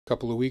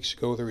couple of weeks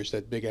ago, there was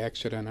that big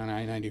accident on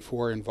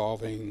I-94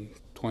 involving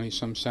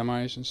 20-some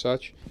semis and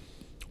such.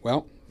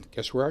 Well,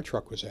 guess where our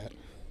truck was at?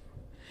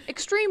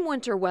 Extreme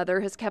winter weather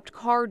has kept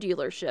car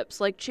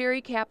dealerships like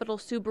Cherry Capital,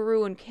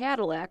 Subaru, and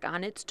Cadillac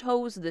on its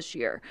toes this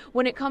year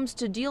when it comes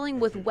to dealing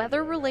with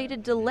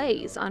weather-related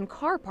delays on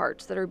car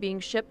parts that are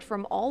being shipped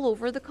from all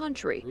over the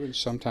country. And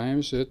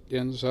sometimes it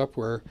ends up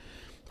where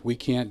we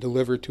can't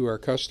deliver to our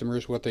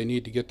customers what they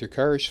need to get their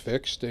cars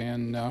fixed,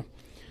 and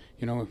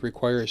it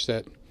requires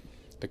that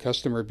the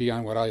customer be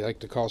on what I like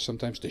to call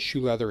sometimes the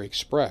shoe leather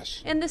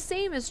express. And the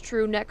same is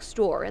true next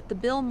door at the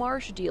Bill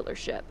Marsh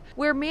dealership,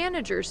 where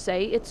managers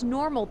say it's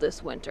normal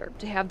this winter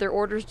to have their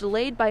orders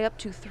delayed by up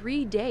to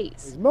 3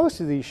 days.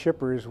 Most of these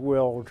shippers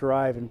will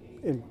drive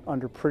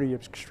under pretty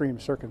extreme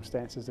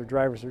circumstances. Their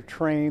drivers are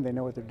trained, they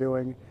know what they're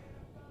doing.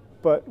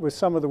 But with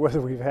some of the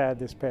weather we've had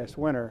this past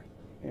winter,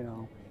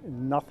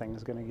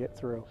 nothing's going to get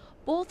through.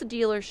 Both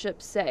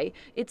dealerships say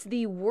it's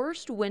the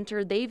worst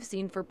winter they've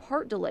seen for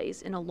part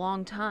delays in a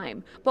long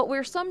time. But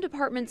where some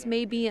departments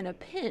may be in a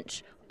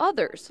pinch,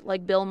 others,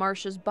 like Bill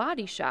Marsh's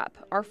body shop,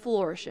 are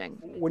flourishing.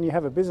 When you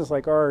have a business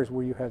like ours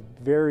where you have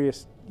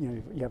various,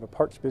 you have a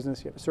parts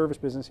business, you have a service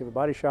business, you have a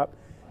body shop,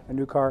 a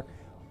new car,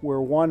 where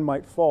one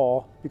might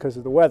fall because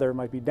of the weather,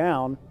 might be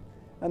down,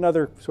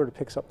 another sort of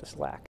picks up the slack.